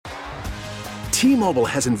T-Mobile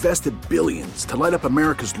has invested billions to light up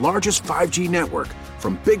America's largest 5G network,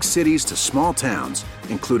 from big cities to small towns,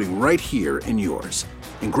 including right here in yours.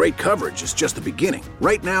 And great coverage is just the beginning.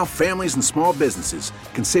 Right now, families and small businesses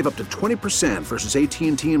can save up to 20% versus AT&T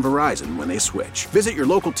and Verizon when they switch. Visit your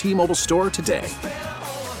local T-Mobile store today.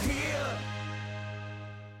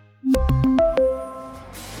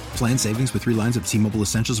 Plan savings with 3 lines of T-Mobile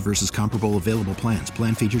Essentials versus comparable available plans.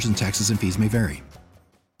 Plan features and taxes and fees may vary.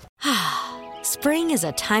 Spring is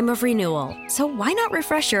a time of renewal, so why not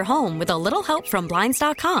refresh your home with a little help from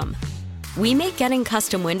Blinds.com? We make getting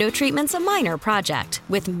custom window treatments a minor project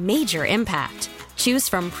with major impact. Choose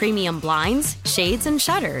from premium blinds, shades, and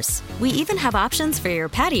shutters. We even have options for your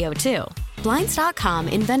patio, too. Blinds.com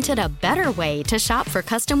invented a better way to shop for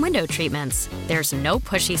custom window treatments. There's no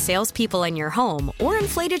pushy salespeople in your home or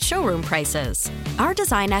inflated showroom prices. Our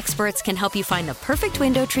design experts can help you find the perfect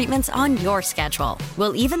window treatments on your schedule.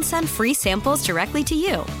 We'll even send free samples directly to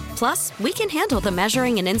you. Plus, we can handle the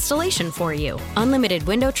measuring and installation for you. Unlimited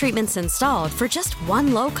window treatments installed for just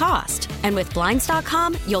one low cost. And with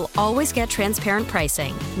Blinds.com, you'll always get transparent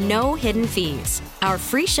pricing. No hidden fees. Our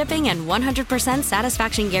free shipping and 100%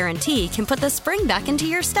 satisfaction guarantee can put the spring back into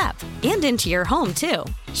your step and into your home, too.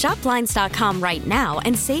 Shop Blinds.com right now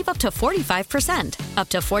and save up to 45%. Up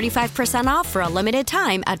to 45% off for a limited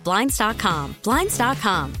time at Blinds.com.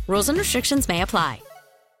 Blinds.com. Rules and restrictions may apply.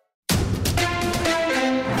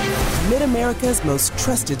 Mid-America's most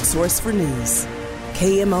trusted source for news.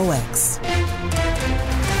 KMOX.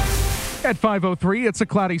 At 5:03, it's a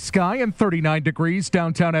cloudy sky and 39 degrees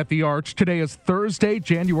downtown at the Arch. Today is Thursday,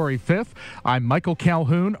 January 5th. I'm Michael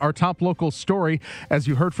Calhoun. Our top local story, as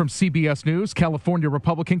you heard from CBS News, California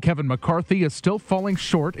Republican Kevin McCarthy is still falling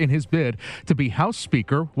short in his bid to be House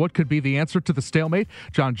Speaker. What could be the answer to the stalemate?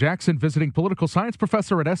 John Jackson, visiting political science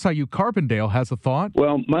professor at SIU Carbondale, has a thought.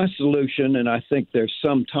 Well, my solution, and I think there's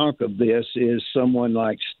some talk of this, is someone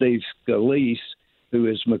like Steve Scalise, who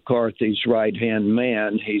is McCarthy's right-hand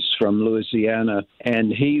man. He's from Louisiana, and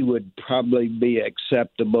he would probably be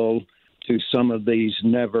acceptable to some of these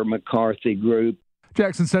Never McCarthy group.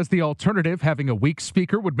 Jackson says the alternative, having a weak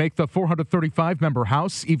speaker, would make the 435-member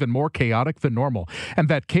House even more chaotic than normal. And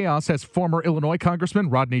that chaos, as former Illinois Congressman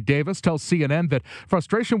Rodney Davis tells CNN, that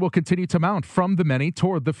frustration will continue to mount from the many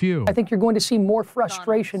toward the few. I think you're going to see more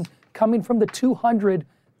frustration coming from the 200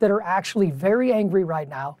 that are actually very angry right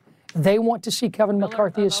now. They want to see Kevin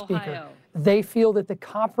McCarthy as Speaker. They feel that the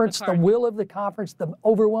conference, the will of the conference, the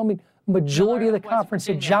overwhelming majority of the conference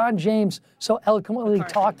that John James so eloquently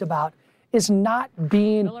talked about is not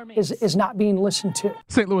being listened to.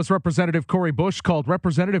 St. Louis Representative Cori Bush called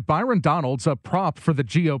Representative Byron Donalds a prop for the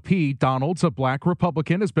GOP. Donalds, a black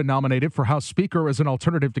Republican, has been nominated for House Speaker as an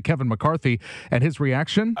alternative to Kevin McCarthy. And his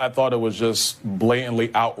reaction? I thought it was just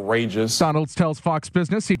blatantly outrageous. Donalds tells Fox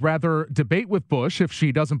Business he'd rather debate with Bush if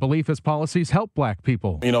she doesn't believe his policies help black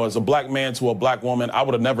people. You know, as a black man to a black woman, I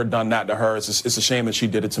would have never done that to her. It's a shame that she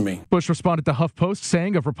did it to me. Bush responded to HuffPost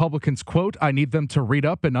saying of Republicans, quote, "I need them to read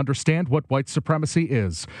up and understand what white supremacy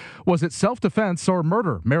is." Was it self-defense or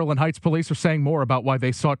murder? Maryland Heights police are saying more about why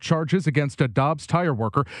they sought charges against a Dobbs tire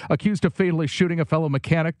worker accused of fatally shooting a fellow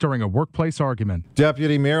mechanic during a workplace argument.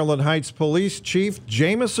 Deputy Maryland Heights Police Chief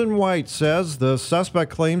Jamison White says the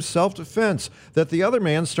suspect claims self-defense, that the other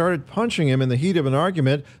man started punching him in the heat of an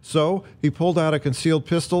argument, so he pulled out a concealed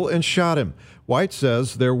pistol and shot him. White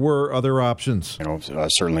says there were other options.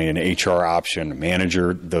 Certainly an HR option, a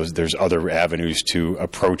manager. There's other avenues to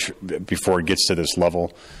approach before it gets to this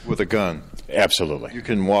level. With a gun? Absolutely. You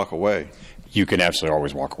can walk away. You can absolutely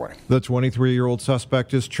always walk away. The 23-year-old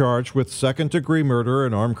suspect is charged with second-degree murder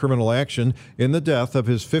and armed criminal action in the death of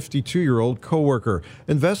his 52-year-old coworker.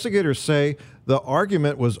 Investigators say the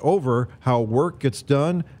argument was over how work gets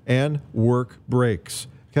done and work breaks.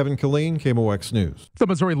 Kevin Killeen, KMOX News. The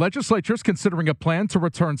Missouri legislature is considering a plan to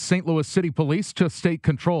return St. Louis City Police to state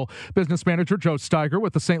control. Business manager Joe Steiger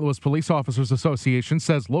with the St. Louis Police Officers Association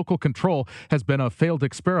says local control has been a failed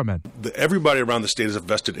experiment. Everybody around the state has a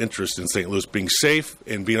vested interest in St. Louis being safe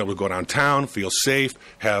and being able to go downtown, feel safe,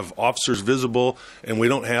 have officers visible, and we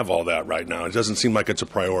don't have all that right now. It doesn't seem like it's a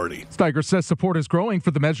priority. Steiger says support is growing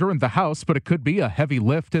for the measure in the House, but it could be a heavy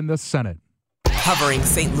lift in the Senate. Covering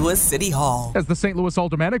St. Louis City Hall. As the St. Louis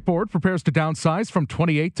Aldermanic Board prepares to downsize from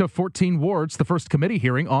 28 to 14 wards, the first committee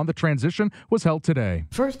hearing on the transition was held today.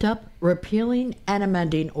 First up, repealing and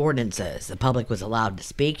amending ordinances. The public was allowed to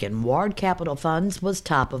speak, and ward capital funds was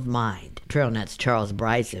top of mind. TrailNet's Charles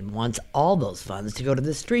Bryson wants all those funds to go to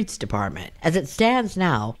the streets department. As it stands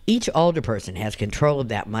now, each alderperson has control of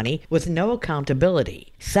that money with no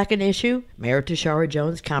accountability. Second issue, Mayor Tashara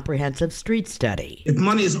Jones' comprehensive street study. If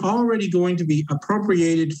money is already going to be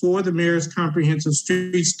appropriated for the mayor's comprehensive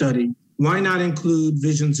street study, why not include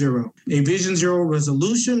Vision Zero? A Vision Zero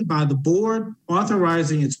resolution by the board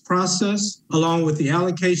authorizing its process, along with the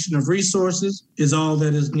allocation of resources, is all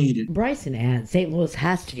that is needed. Bryson adds St. Louis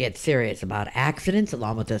has to get serious about accidents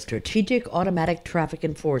along with the strategic automatic traffic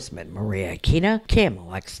enforcement. Maria Aquina,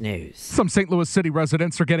 KMOX News. Some St. Louis City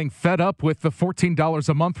residents are getting fed up with the $14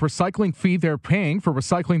 a month recycling fee they're paying for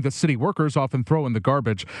recycling the city workers often throw in the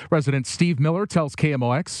garbage. Resident Steve Miller tells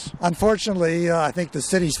KMOX. Unfortunately, I think the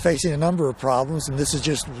city's facing a number of problems, and this is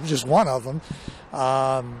just one of them.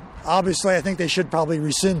 Obviously, I think they should probably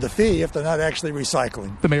rescind the fee if they're not actually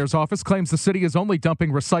recycling. The mayor's office claims the city is only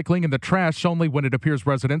dumping recycling in the trash only when it appears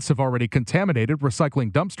residents have already contaminated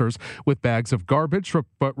recycling dumpsters with bags of garbage,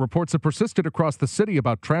 but reports have persisted across the city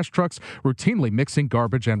about trash trucks routinely mixing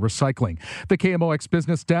garbage and recycling. The KMOX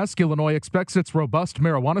business desk, Illinois expects its robust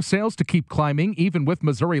marijuana sales to keep climbing, even with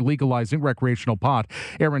Missouri legalizing recreational pot.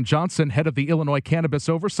 Aaron Johnson, head of the Illinois Cannabis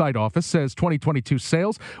Oversight Office, says 2022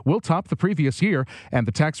 sales will top the previous year, and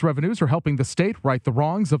the tax revenues are helping the state right the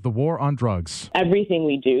wrongs of the war on drugs. Everything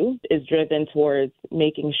we do is driven towards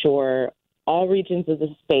making sure all regions of the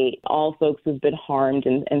state, all folks who've been harmed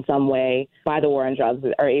in some way by the war on drugs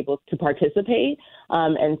are able to participate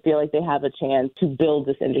and feel like they have a chance to build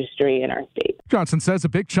this industry in our state. Johnson says a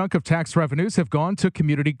big chunk of tax revenues have gone to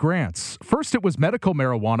community grants. First, it was medical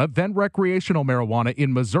marijuana, then recreational marijuana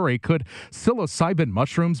in Missouri. Could psilocybin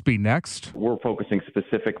mushrooms be next? We're focusing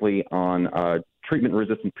specifically on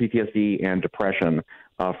treatment-resistant PTSD and depression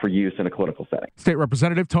for use in a clinical setting. State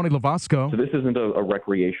Representative Tony Lovasco. So this isn't a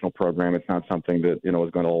recreational program. It's not something that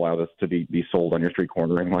is going to allow this to be sold on your street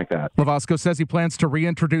corner or anything like that. Lovasco says he plans to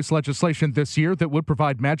reintroduce legislation this year that would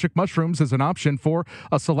provide magic mushrooms as an option for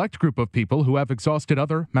a select group of people who have exhausted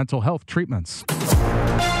other mental health treatments.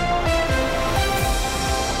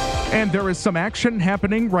 And there is some action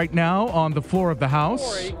happening right now on the floor of the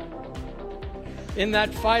House. In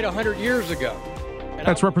that fight 100 years ago.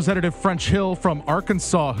 That's Representative French Hill from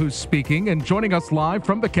Arkansas who's speaking. And joining us live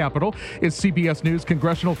from the Capitol is CBS News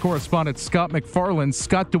congressional correspondent Scott McFarland.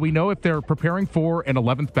 Scott, do we know if they're preparing for an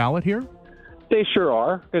 11th ballot here? They sure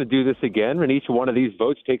are going to do this again, and each one of these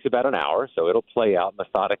votes takes about an hour, so it'll play out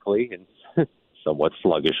methodically and somewhat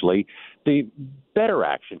sluggishly. The better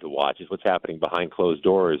action to watch is what's happening behind closed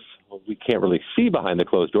doors. Well, we can't really see behind the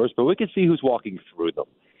closed doors, but we can see who's walking through them.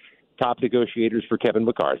 Top negotiators for Kevin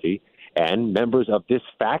McCarthy and members of this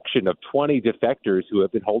faction of 20 defectors who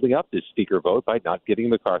have been holding up this speaker vote by not giving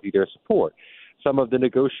McCarthy their support. Some of the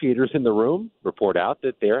negotiators in the room report out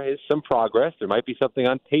that there is some progress. There might be something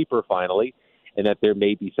on paper finally, and that there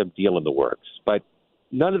may be some deal in the works. But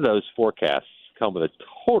none of those forecasts come with a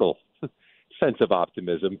total sense of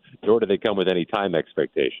optimism, nor do they come with any time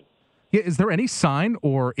expectation. Yeah, is there any sign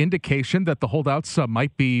or indication that the holdouts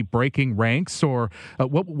might be breaking ranks, or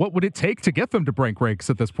what would it take to get them to break ranks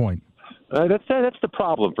at this point? That's the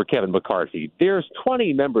problem for Kevin McCarthy. There's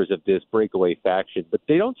 20 members of this breakaway faction, but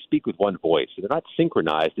they don't speak with one voice. They're not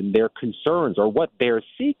synchronized in their concerns or what they're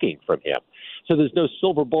seeking from him. So there's no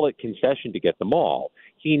silver bullet concession to get them all.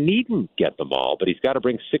 He needn't get them all, but he's got to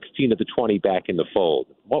bring 16 of the 20 back in the fold.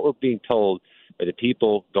 What we're being told by the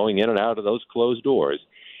people going in and out of those closed doors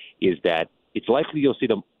is that it's likely you'll see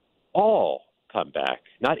them all come back,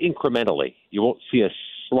 not incrementally. You won't see a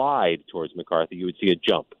slide towards McCarthy. You would see a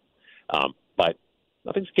jump. But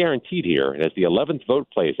nothing's guaranteed here. And as the 11th vote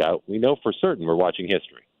plays out, we know for certain we're watching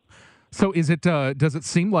history. So is it? Does it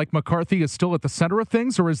seem like McCarthy is still at the center of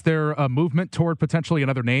things, or is there a movement toward potentially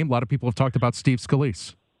another name? A lot of people have talked about Steve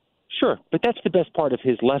Scalise. Sure, but that's the best part of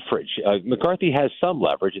his leverage. McCarthy has some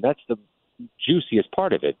leverage, and that's the juiciest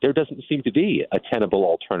part of it. There doesn't seem to be a tenable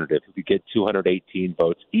alternative who could get 218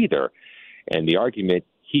 votes either. And the argument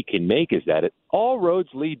he can make is that all roads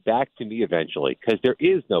lead back to me eventually, because there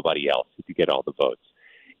is nobody else who could get all the votes.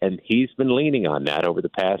 And he's been leaning on that over the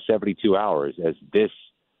past 72 hours as this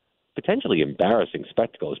potentially embarrassing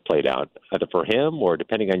spectacle has played out, either for him or,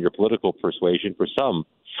 depending on your political persuasion, for some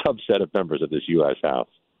subset of members of this U.S. House.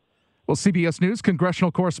 Well, CBS News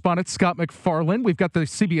congressional correspondent Scott McFarland. We've got the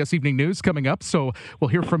CBS Evening News coming up, so we'll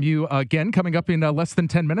hear from you again coming up in less than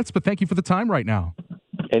 10 minutes. But thank you for the time right now.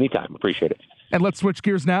 Anytime. Appreciate it. And let's switch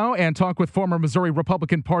gears now and talk with former Missouri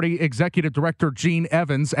Republican Party Executive Director Gene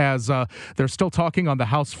Evans as they're still talking on the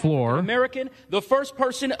House floor. American, the first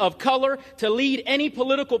person of color to lead any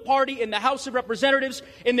political party in the House of Representatives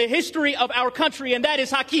in the history of our country, and that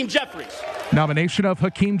is Hakeem Jeffries. Nomination of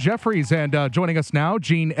Hakeem Jeffries. And joining us now,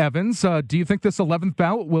 Gene Evans. Do you think this 11th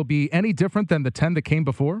ballot will be any different than the 10 that came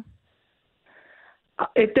before?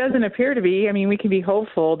 It doesn't appear to be. I mean, we can be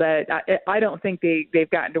hopeful that I don't think they've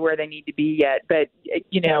gotten to where they need to be yet. But,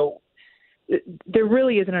 you know, there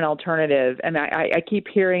really isn't an alternative. And I keep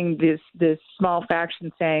hearing this small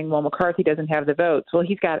faction saying, well, McCarthy doesn't have the votes. Well,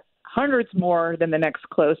 he's got hundreds more than the next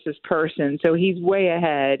closest person. So he's way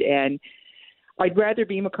ahead. And I'd rather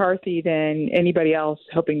be McCarthy than anybody else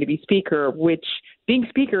hoping to be Speaker, which being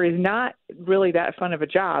Speaker is not really that fun of a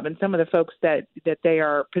job. And some of the folks that they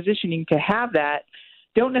are positioning to have that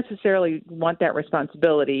don't necessarily want that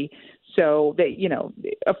responsibility. So they, you know,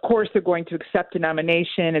 of course they're going to accept a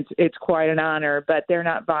nomination. It's quite an honor, but they're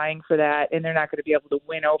not vying for that, and they're not going to be able to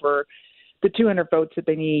win over the 200 votes that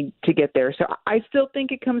they need to get there. So I still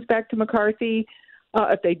think it comes back to McCarthy.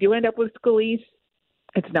 If they do end up with Scalise,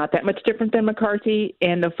 it's not that much different than McCarthy.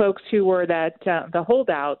 And the folks who were the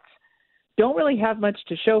holdouts don't really have much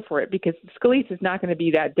to show for it, because Scalise is not going to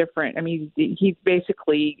be that different. I mean, he's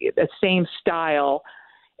basically the same style,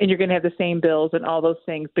 and you're going to have the same bills and all those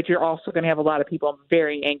things, but you're also going to have a lot of people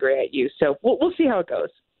very angry at you. So we'll see how it goes.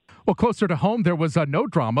 Well, closer to home, there was no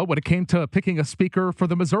drama when it came to picking a Speaker for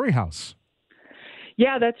the Missouri House.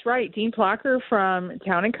 Yeah, that's right. Dean Plocher from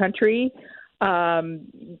Town and Country.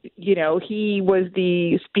 You know, he was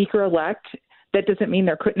the Speaker-elect. That doesn't mean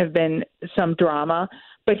there couldn't have been some drama,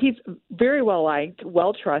 but he's very well liked,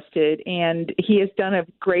 well trusted, and he has done a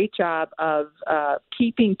great job of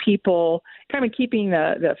keeping people, kind of keeping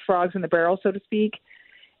the frogs in the barrel, so to speak.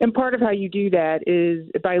 And part of how you do that is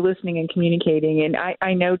by listening and communicating. And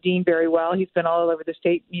I know Dean very well. He's been all over the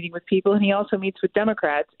state meeting with people, and he also meets with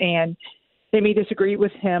Democrats. And they may disagree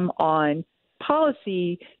with him on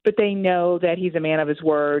policy, but they know that he's a man of his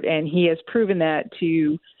word, and he has proven that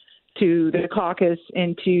to the caucus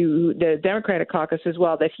and to the Democratic caucus as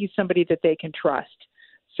well, that he's somebody that they can trust.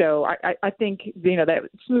 So I think, you know, that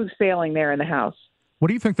smooth sailing there in the House. What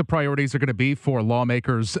do you think the priorities are going to be for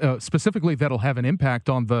lawmakers, specifically that'll have an impact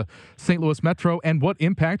on the St. Louis Metro, and what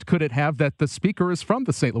impact could it have that the Speaker is from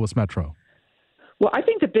the St. Louis Metro? Well, I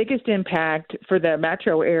think the biggest impact for the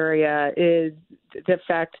metro area is the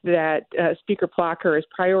fact that Speaker Plocher is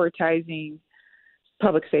prioritizing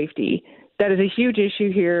public safety. That is a huge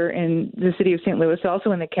issue here in the city of St. Louis,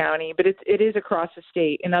 also in the county, but it is across the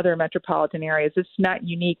state in other metropolitan areas. It's not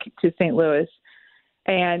unique to St. Louis.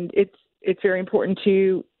 And it's very important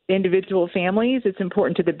to individual families. It's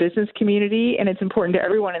important to the business community, and it's important to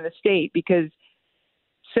everyone in the state, because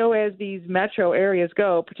so as these metro areas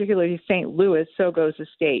go, particularly St. Louis, so goes the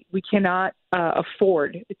state. We cannot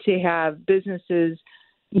afford to have businesses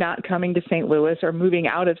not coming to St. Louis or moving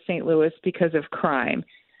out of St. Louis because of crime.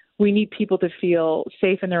 We need people to feel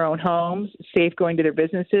safe in their own homes, safe going to their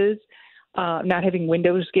businesses, not having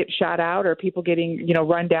windows get shot out or people getting,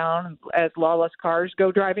 run down as lawless cars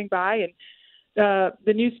go driving by. And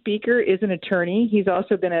the new speaker is an attorney. He's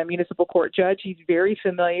also been a municipal court judge. He's very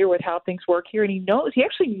familiar with how things work here, and he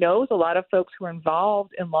actually knows a lot of folks who are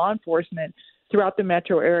involved in law enforcement throughout the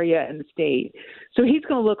metro area and the state. So he's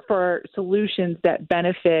going to look for solutions that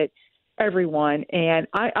benefit everyone, and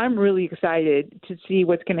I'm really excited to see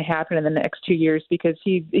what's going to happen in the next 2 years, because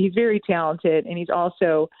he's very talented, and he's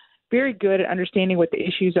also very good at understanding what the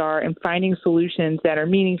issues are and finding solutions that are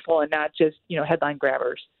meaningful and not just, headline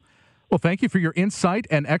grabbers. Well, thank you for your insight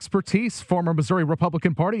and expertise. Former Missouri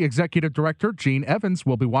Republican Party Executive Director Gene Evans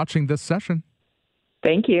will be watching this session.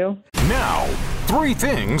 Thank you. Now, 3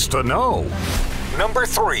 things to know. Number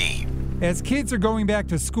 3. As kids are going back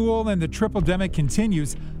to school and the triple-demic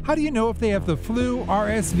continues, how do you know if they have the flu,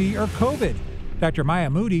 RSV, or COVID? Dr. Maya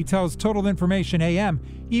Moody tells Total Information AM,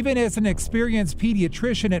 even as an experienced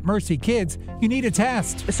pediatrician at Mercy Kids, you need a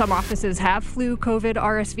test. Some offices have flu, COVID,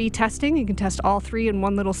 RSV testing. You can test all 3 in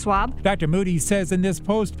one little swab. Dr. Moody says in this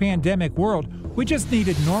post-pandemic world, we just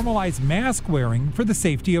needed normalized mask wearing for the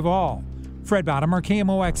safety of all. Fred Bottomer,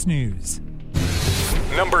 KMOX News.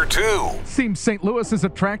 Number 2. Seems St. Louis is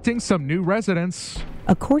attracting some new residents.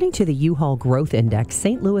 According to the U-Haul Growth Index,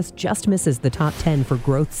 St. Louis just misses the top 10 for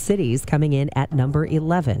growth cities, coming in at number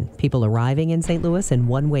 11. People arriving in St. Louis in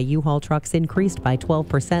one-way U-Haul trucks increased by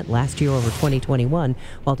 12% last year over 2021,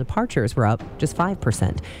 while departures were up just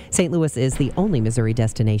 5%. St. Louis is the only Missouri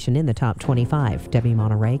destination in the top 25. Debbie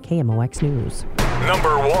Monterey, KMOX News.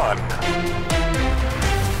 Number 1.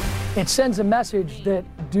 It sends a message that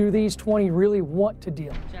do these 20 really want to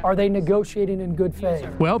deal? Are they negotiating in good faith?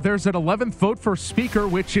 Well, there's an 11th vote for Speaker,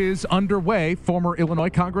 which is underway. Former Illinois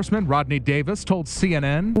Congressman Rodney Davis told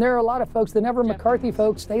CNN. There are a lot of folks, the Never McCarthy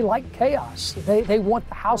folks, they like chaos. They want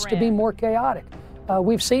the House to be more chaotic.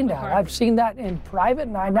 We've seen that. I've seen that in private,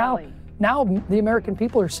 and now the American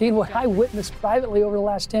people are seeing what I witnessed privately over the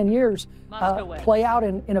last 10 years play out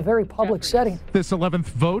in a very public setting. This 11th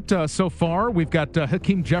vote so far, we've got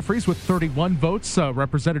Hakeem Jeffries with 31 votes,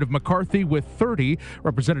 Representative McCarthy with 30,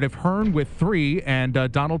 Representative Hearn with 3,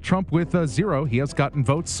 and Donald Trump with 0. He has gotten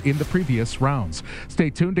votes in the previous rounds. Stay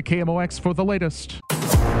tuned to KMOX for the latest.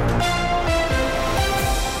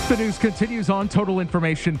 The news continues on Total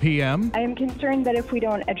Information PM. I am concerned that if we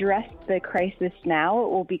don't address the crisis now, it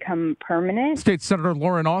will become permanent. State Senator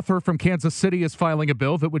Lauren Arthur from Kansas City is filing a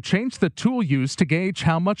bill that would change the tool used to gauge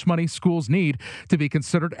how much money schools need to be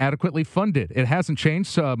considered adequately funded. It hasn't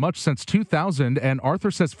changed much since 2000, and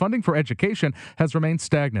Arthur says funding for education has remained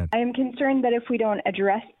stagnant. I am concerned that if we don't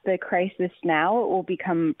address the crisis now, it will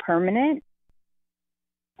become permanent.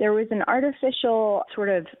 There was an artificial sort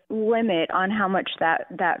of limit on how much that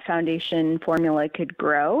foundation formula could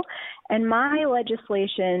grow, and my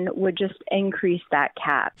legislation would just increase that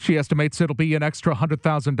cap. She estimates it'll be an extra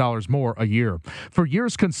 $100,000 more a year. For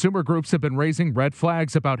years, consumer groups have been raising red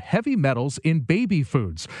flags about heavy metals in baby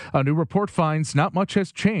foods. A new report finds not much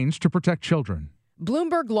has changed to protect children.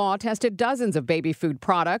 Bloomberg Law tested dozens of baby food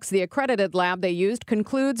products. The accredited lab they used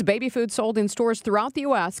concludes baby food sold in stores throughout the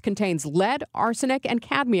U.S. contains lead, arsenic, and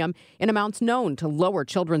cadmium in amounts known to lower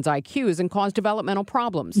children's IQs and cause developmental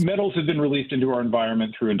problems. Metals have been released into our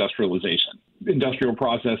environment through industrialization. Industrial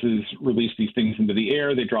processes release these things into the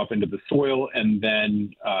air, they drop into the soil, and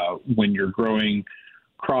then when you're growing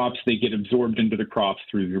crops, they get absorbed into the crops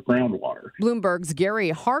through your groundwater. Bloomberg's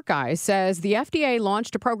Gary Harkeye says the FDA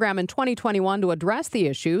launched a program in 2021 to address the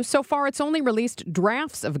issue. So far, it's only released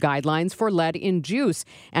drafts of guidelines for lead in juice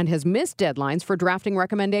and has missed deadlines for drafting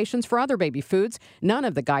recommendations for other baby foods. None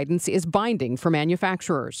of the guidance is binding for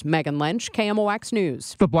manufacturers. Megan Lynch, KMOX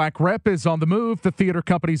News. The Black Rep is on the move. The theater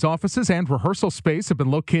company's offices and rehearsal space have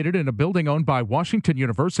been located in a building owned by Washington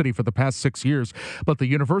University for the past 6 years. But the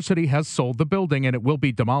university has sold the building, and it will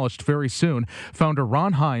be demolished very soon. Founder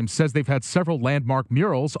Ron Himes says they've had several landmark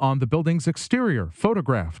murals on the building's exterior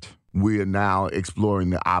photographed. We are now exploring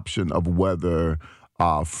the option of whether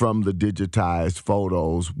from the digitized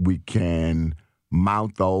photos we can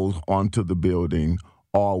mount those onto the building,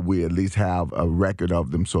 or we at least have a record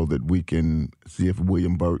of them so that we can see if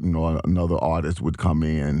William Burton or another artist would come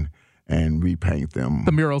in and repaint them.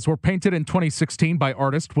 The murals were painted in 2016 by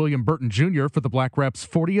artist William Burton Jr. for the Black Rep's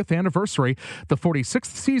 40th anniversary. The 46th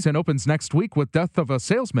season opens next week with Death of a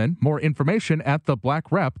Salesman. More information at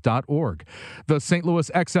theblackrep.org. The St.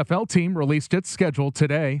 Louis XFL team released its schedule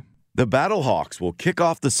today. The Battlehawks will kick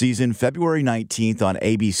off the season February 19th on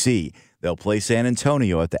ABC. They'll play San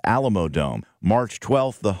Antonio at the Alamo Dome. March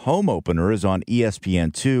 12th, the home opener is on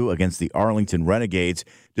ESPN2 against the Arlington Renegades.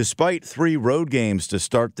 Despite 3 road games to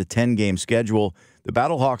start the 10-game schedule, the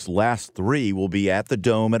Battlehawks' last 3 will be at the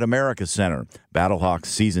Dome at America Center. Battlehawks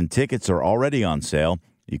season tickets are already on sale.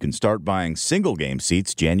 You can start buying single-game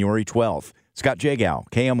seats January 12th. Scott Jagow,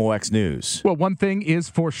 KMOX News. Well, one thing is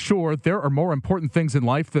for sure, there are more important things in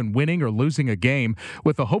life than winning or losing a game.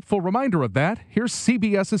 With a hopeful reminder of that, here's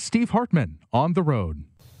CBS's Steve Hartman on the road.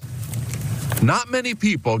 Not many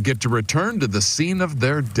people get to return to the scene of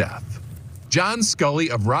their death. John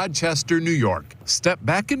Scully of Rochester, New York, stepped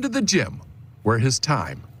back into the gym where his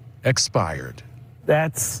time expired.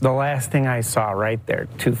 That's the last thing I saw right there,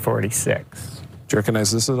 246. Do you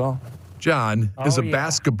recognize this at all? John is a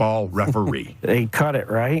basketball referee. They cut it,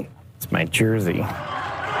 right? It's my jersey.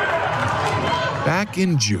 Back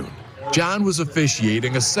in June, John was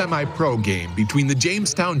officiating a semi-pro game between the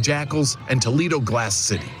Jamestown Jackals and Toledo Glass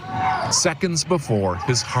City, seconds before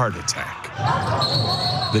his heart attack.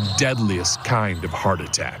 The deadliest kind of heart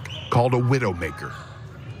attack, called a widowmaker.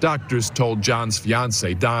 Doctors told John's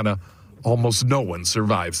fiancée, Donna, almost no one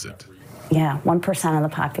survives it. Yeah, 1% of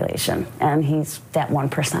the population, and he's that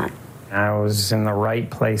 1%. I was in the right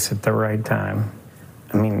place at the right time.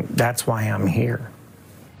 I mean, that's why I'm here.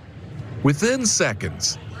 Within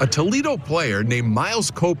seconds, a Toledo player named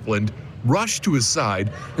Miles Copeland rushed to his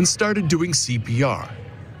side and started doing CPR.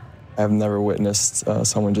 I've never witnessed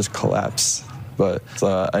someone just collapse, but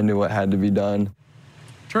I knew what had to be done.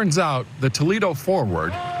 Turns out the Toledo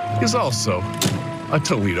forward is also a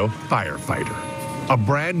Toledo firefighter, a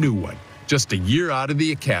brand new one, just a year out of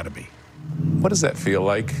the academy. What does that feel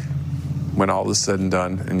like when all is said and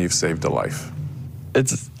done and you've saved a life?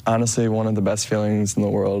 It's honestly one of the best feelings in the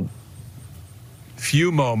world.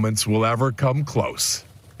 Few moments will ever come close,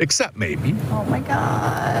 except maybe Oh my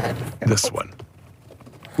God. this one.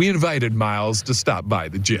 We invited Miles to stop by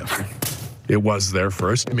the gym. It was their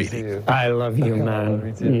first meeting. I love you,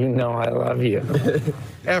 man. You know I love you.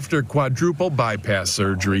 After quadruple bypass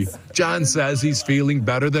surgery, John says he's feeling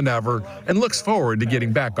better than ever and looks forward to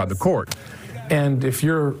getting back on the court. And if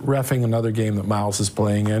you're reffing another game that Miles is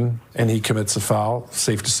playing in and he commits a foul,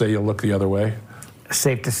 safe to say you'll look the other way?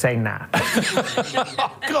 Safe to say not.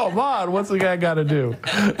 Come on, what's the guy got to do?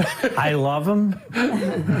 I love him,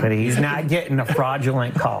 but he's not getting a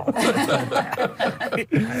fraudulent call.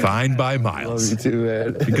 Fine by Miles. Love you too,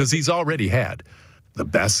 man. Because he's already had the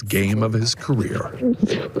best game of his career. I'm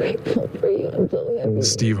so grateful for you.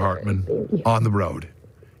 Steve Hartman, On the Road,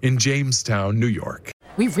 in Jamestown, New York.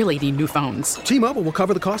 We really need new phones. T-Mobile will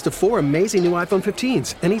cover the cost of 4 amazing new iPhone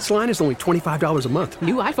 15s, and each line is only $25 a month.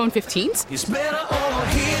 New iPhone 15s? It's better over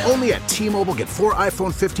here. Only at T-Mobile, get 4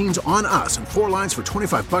 iPhone 15s on us and 4 lines for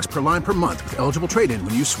 $25 per line per month with eligible trade-in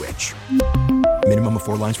when you switch. Minimum of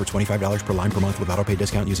 4 lines for $25 per line per month with autopay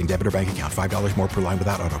discount using debit or bank account. $5 more per line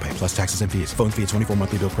without autopay, plus taxes and fees. Phone fee at 24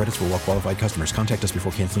 monthly bill credits for well-qualified customers. Contact us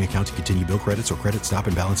before canceling account to continue bill credits or credit stop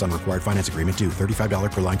and balance on required finance agreement due.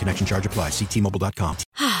 $35 per line connection charge applies. See T-Mobile.com.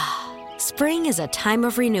 Spring is a time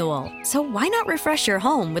of renewal, so why not refresh your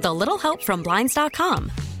home with a little help from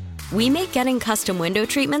Blinds.com? We make getting custom window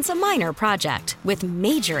treatments a minor project with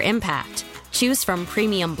major impact. Choose from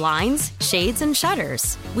premium blinds, shades, and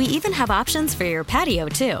shutters. We even have options for your patio,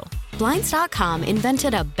 too. Blinds.com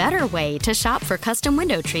invented a better way to shop for custom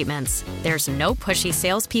window treatments. There's no pushy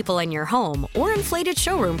salespeople in your home or inflated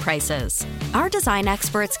showroom prices. Our design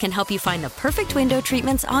experts can help you find the perfect window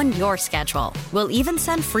treatments on your schedule. We'll even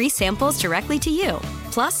send free samples directly to you.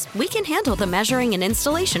 Plus, we can handle the measuring and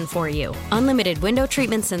installation for you. Unlimited window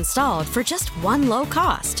treatments installed for just one low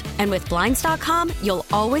cost. And with Blinds.com, you'll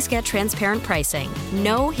always get transparent pricing.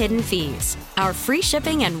 No hidden fees. Our free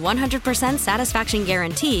shipping and 100% satisfaction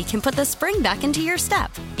guarantee can put the spring back into your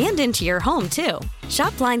step and into your home, too.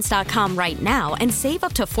 Shop Blinds.com right now and save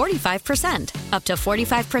up to 45%. Up to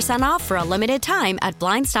 45% off for a limited time at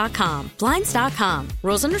Blinds.com. Blinds.com.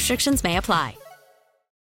 Rules and restrictions may apply.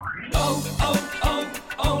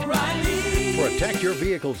 Protect your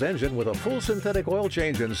vehicle's engine with a full synthetic oil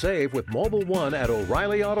change and save with Mobil 1 at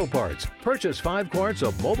O'Reilly Auto Parts. Purchase 5 quarts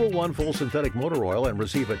of Mobil 1 full synthetic motor oil and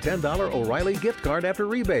receive a $10 O'Reilly gift card after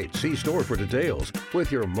rebate. See store for details.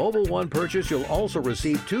 With your Mobil 1 purchase, you'll also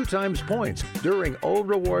receive 2 times points during O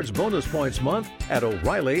Rewards Bonus Points Month at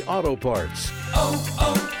O'Reilly Auto Parts.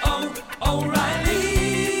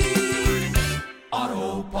 O'Reilly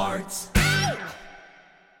Auto Parts.